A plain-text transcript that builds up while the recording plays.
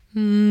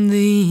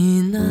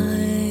The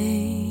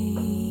night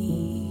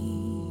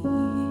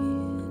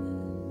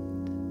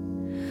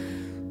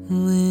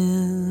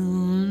will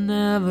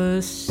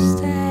never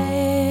stay.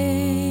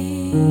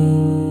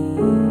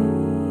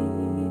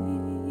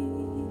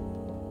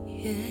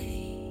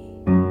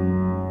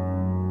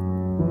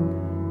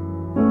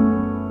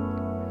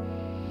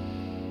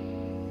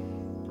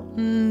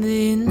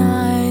 The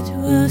night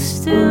will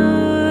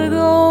still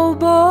go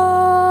by.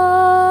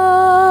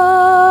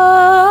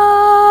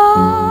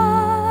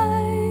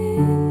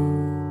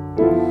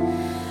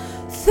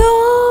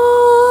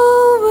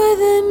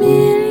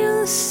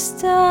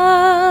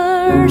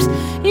 Stars,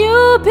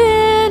 you've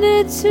been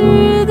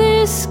into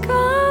the sky.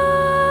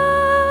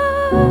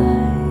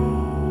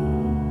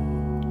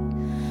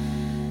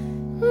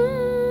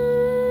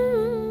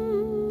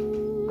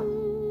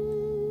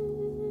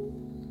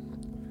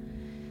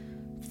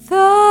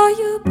 Though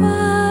you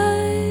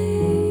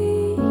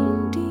bind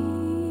it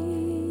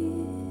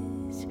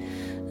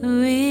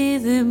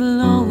with the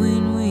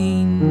blowing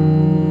wind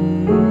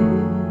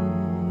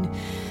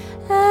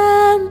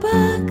and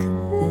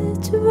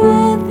backlit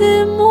with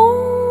the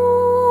moon,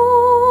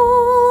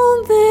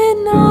 the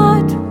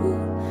night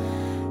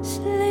will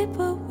slip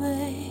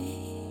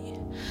away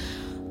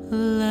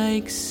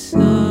like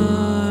so.